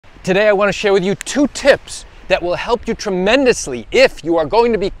Today I want to share with you 2 tips that will help you tremendously if you are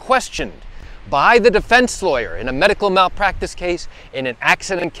going to be questioned by the defense lawyer in a medical malpractice case, in an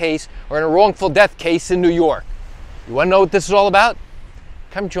accident case, or in a wrongful death case in New York. You want to know what this is all about?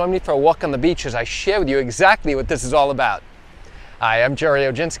 Come join me for a walk on the beach as I share with you exactly what this is all about. Hi, I'm Gerry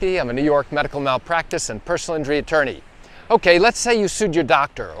Oginski. I'm a New York medical malpractice and personal injury attorney. Okay, let's say you sued your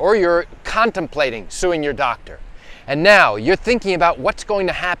doctor, or you're contemplating suing your doctor. And now you're thinking about what's going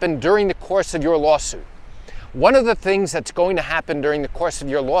to happen during the course of your lawsuit. One of the things that's going to happen during the course of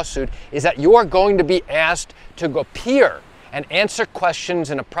your lawsuit is that you are going to be asked to appear and answer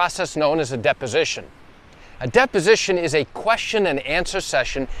questions in a process known as a deposition. A deposition is a question and answer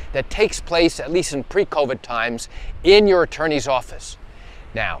session that takes place, at least in pre-COVID times, in your attorney's office.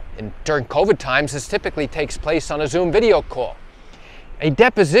 Now, during COVID times, this typically takes place on a Zoom video call. A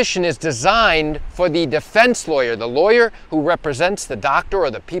deposition is designed for the defense lawyer, the lawyer who represents the doctor or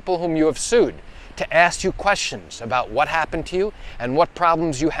the people whom you have sued, to ask you questions about what happened to you and what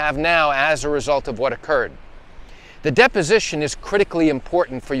problems you have now as a result of what occurred. The deposition is critically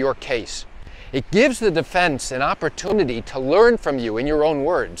important for your case. It gives the defense an opportunity to learn from you in your own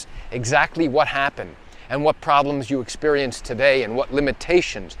words exactly what happened and what problems you experience today and what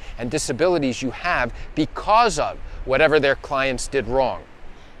limitations and disabilities you have because of whatever their clients did wrong.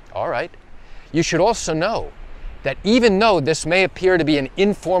 All right. You should also know that even though this may appear to be an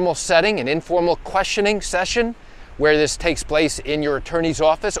informal setting, an informal questioning session, where this takes place in your attorney's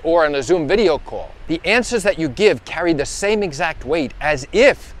office or on a Zoom video call, the answers that you give carry the same exact weight as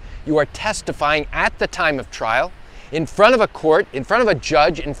if you are testifying at the time of trial, in front of a court, in front of a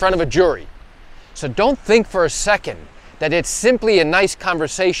judge, in front of a jury. So don't think for a second that it's simply a nice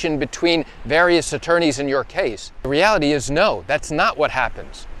conversation between various attorneys in your case. The reality is no, that's not what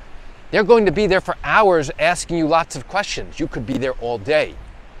happens. They're going to be there for hours asking you lots of questions. You could be there all day.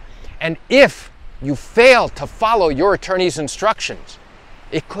 And if you fail to follow your attorney's instructions,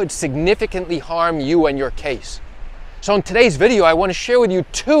 it could significantly harm you and your case. So in today's video, I want to share with you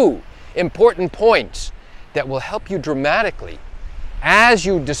 2 important points that will help you dramatically as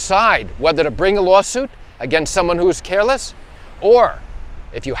you decide whether to bring a lawsuit against someone who is careless, or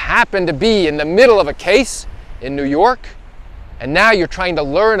if you happen to be in the middle of a case in New York and now you're trying to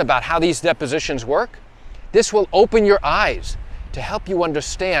learn about how these depositions work. This will open your eyes to help you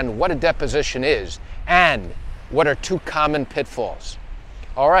understand what a deposition is and what are 2 common pitfalls.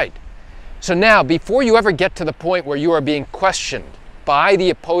 All right, so now before you ever get to the point where you are being questioned by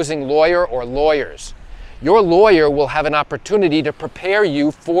the opposing lawyer or lawyers, your lawyer will have an opportunity to prepare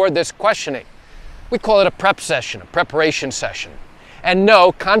you for this questioning. We call it a prep session, a preparation session. And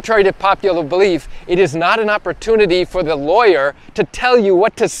no, contrary to popular belief, it is not an opportunity for the lawyer to tell you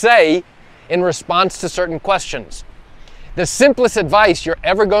what to say in response to certain questions. The simplest advice you're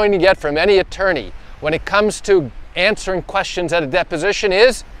ever going to get from any attorney when it comes to answering questions at a deposition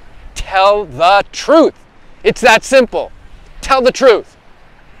is tell the truth. It's that simple. Tell the truth.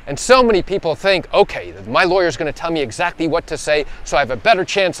 And so many people think, okay, my lawyer's going to tell me exactly what to say so I have a better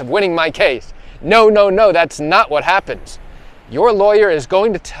chance of winning my case. No, no, no, that's not what happens. Your lawyer is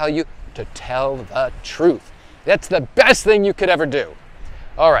going to tell you to tell the truth. That's the best thing you could ever do.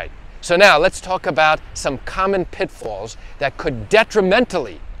 All right, so now let's talk about some common pitfalls that could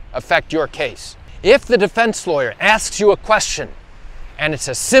detrimentally affect your case. If the defense lawyer asks you a question, and it's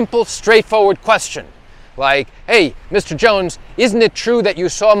a simple, straightforward question, like, hey, Mr. Jones, isn't it true that you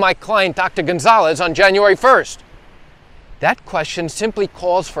saw my client, Dr. Gonzalez, on January 1st? That question simply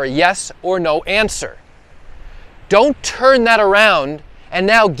calls for a yes or no answer. Don't turn that around and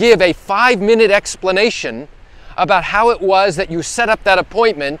now give a 5-minute explanation about how it was that you set up that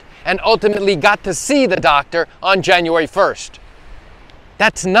appointment and ultimately got to see the doctor on January 1st.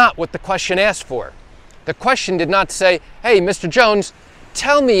 That's not what the question asked for. The question did not say, hey, Mr. Jones,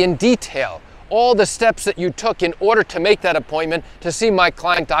 tell me in detail all the steps that you took in order to make that appointment to see my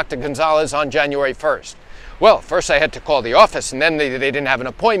client, Dr. Gonzalez, on January 1st. Well, first I had to call the office, and then they didn't have an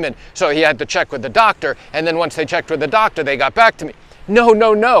appointment, so he had to check with the doctor, and then once they checked with the doctor, they got back to me. No,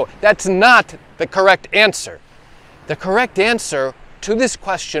 no, no, that's not the correct answer. The correct answer to this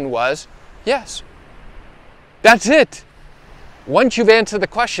question was yes. That's it. Once you've answered the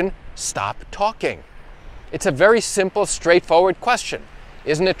question, stop talking. It's a very simple, straightforward question.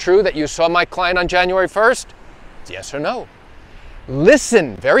 Isn't it true that you saw my client on January 1st? It's yes or no.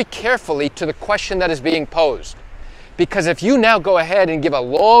 Listen very carefully to the question that is being posed. Because if you now go ahead and give a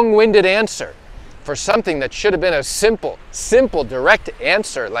long-winded answer for something that should have been a simple, direct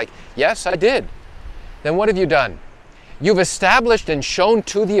answer, like, yes, I did, then what have you done? You've established and shown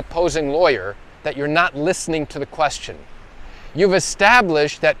to the opposing lawyer that you're not listening to the question. You've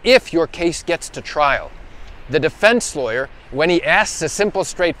established that if your case gets to trial, the defense lawyer, when he asks a simple,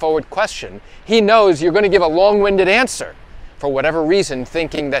 straightforward question, he knows you're going to give a long-winded answer for whatever reason,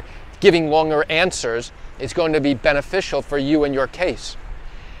 thinking that giving longer answers is going to be beneficial for you and your case.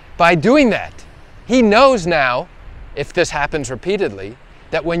 By doing that, he knows now, if this happens repeatedly,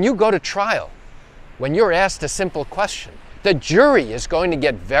 that when you go to trial, when you're asked a simple question, the jury is going to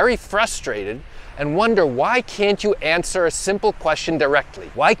get very frustrated and wonder, why can't you answer a simple question directly?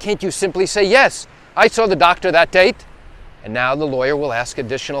 Why can't you simply say, yes, I saw the doctor that date? And now the lawyer will ask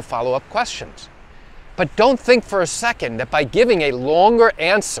additional follow-up questions. But don't think for a second that by giving a longer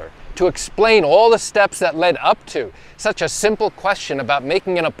answer to explain all the steps that led up to such a simple question about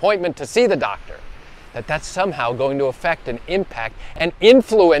making an appointment to see the doctor, that that's somehow going to affect and impact and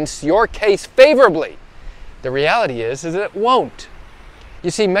influence your case favorably. The reality is that it won't. You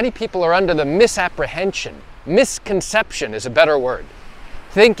see, many people are under the misapprehension, misconception is a better word,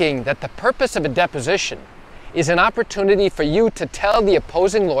 thinking that the purpose of a deposition is an opportunity for you to tell the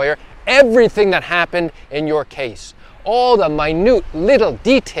opposing lawyer everything that happened in your case. All the minute little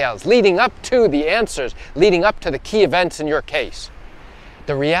details leading up to the answers, leading up to the key events in your case.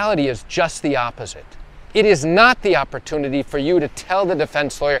 The reality is just the opposite. It is not the opportunity for you to tell the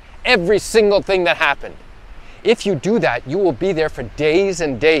defense lawyer every single thing that happened. If you do that, you will be there for days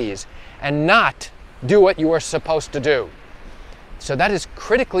and days and not do what you are supposed to do. So that is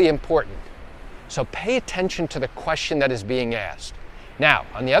critically important. So pay attention to the question that is being asked. Now,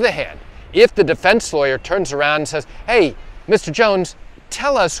 on the other hand, if the defense lawyer turns around and says, hey, Mr. Jones,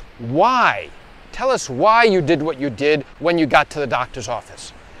 tell us why. Tell us why you did what you did when you got to the doctor's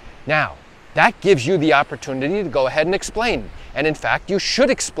office. Now, that gives you the opportunity to go ahead and explain. And in fact, you should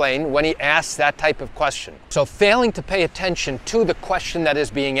explain when he asks that type of question. So failing to pay attention to the question that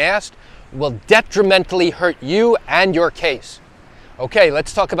is being asked will detrimentally hurt you and your case. Okay,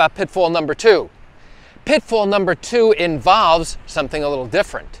 let's talk about pitfall number 2. Pitfall number 2 involves something a little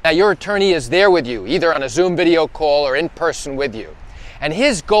different. Now, your attorney is there with you, either on a Zoom video call or in person with you. And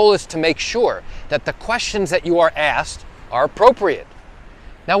his goal is to make sure that the questions that you are asked are appropriate.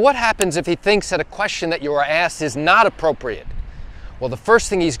 Now, what happens if he thinks that a question that you are asked is not appropriate? Well, the first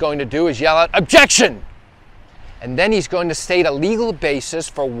thing he's going to do is yell out, objection! And then he's going to state a legal basis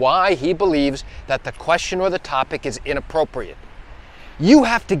for why he believes that the question or the topic is inappropriate. You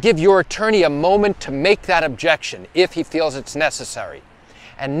have to give your attorney a moment to make that objection if he feels it's necessary,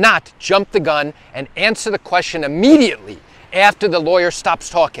 and not jump the gun and answer the question immediately after the lawyer stops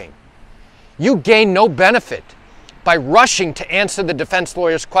talking. You gain no benefit by rushing to answer the defense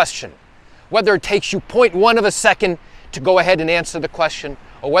lawyer's question, whether it takes you 0.1 of a second to go ahead and answer the question,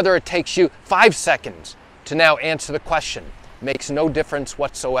 or whether it takes you 5 seconds to now answer the question. Makes no difference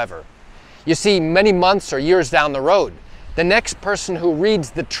whatsoever. You see, many months or years down the road, the next person who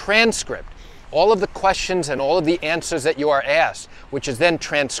reads the transcript, all of the questions and all of the answers that you are asked, which is then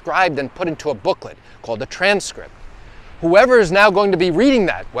transcribed and put into a booklet called a transcript. Whoever is now going to be reading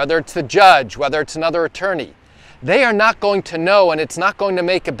that, whether it's the judge, whether it's another attorney, they are not going to know, and it's not going to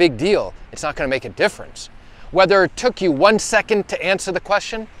make a big deal. It's not going to make a difference. Whether it took you 1 second to answer the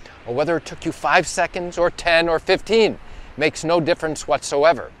question, or whether it took you 5 seconds, or 10, or 15, makes no difference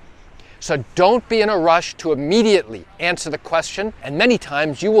whatsoever. So don't be in a rush to immediately answer the question, and many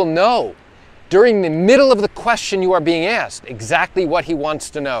times you will know during the middle of the question you are being asked exactly what he wants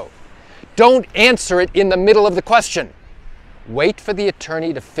to know. Don't answer it in the middle of the question. Wait for the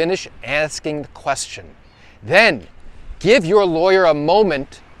attorney to finish asking the question. Then give your lawyer a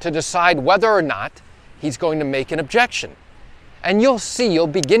moment to decide whether or not he's going to make an objection. And you'll see, you'll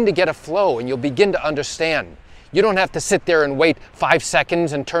begin to get a flow and you'll begin to understand. You don't have to sit there and wait 5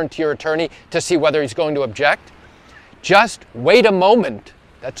 seconds and turn to your attorney to see whether he's going to object. Just wait a moment.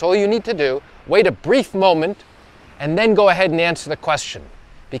 That's all you need to do. Wait a brief moment and then go ahead and answer the question,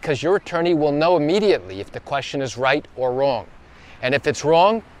 because your attorney will know immediately if the question is right or wrong. And if it's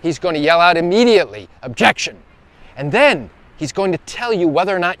wrong, he's going to yell out immediately, objection. And then he's going to tell you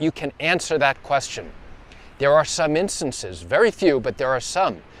whether or not you can answer that question. There are some instances, very few, but there are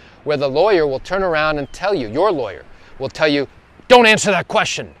some, where the lawyer will turn around and tell you, your lawyer will tell you, don't answer that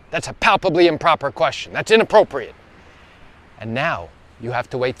question. That's a palpably improper question. That's inappropriate. And now you have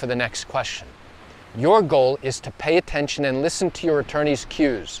to wait for the next question. Your goal is to pay attention and listen to your attorney's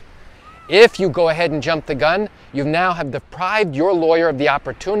cues. If you go ahead and jump the gun, you now have deprived your lawyer of the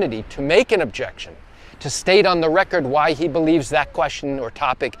opportunity to make an objection, to state on the record why he believes that question or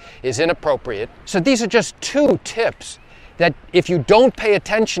topic is inappropriate. So these are just 2 tips that if you don't pay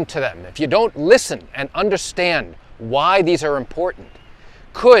attention to them, if you don't listen and understand why these are important,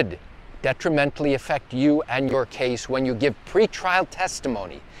 could detrimentally affect you and your case when you give pretrial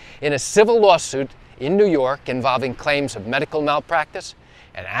testimony in a civil lawsuit in New York involving claims of medical malpractice,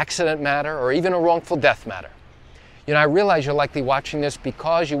 an accident matter, or even a wrongful death matter. You know, I realize you're likely watching this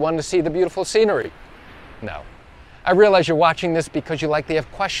because you want to see the beautiful scenery. No. I realize you're watching this because you likely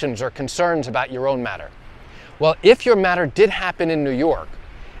have questions or concerns about your own matter. Well, if your matter did happen in New York,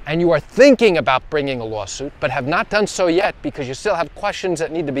 and you are thinking about bringing a lawsuit, but have not done so yet because you still have questions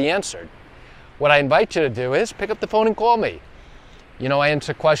that need to be answered, what I invite you to do is pick up the phone and call me. You know, I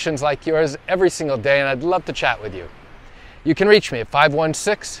answer questions like yours every single day, and I'd love to chat with you. You can reach me at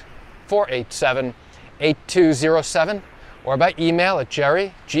 516-487-8207, or by email at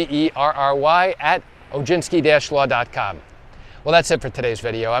Gerry, Gerry, at Oginski-law.com. Well, that's it for today's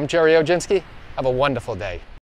video. I'm Gerry Oginski. Have a wonderful day.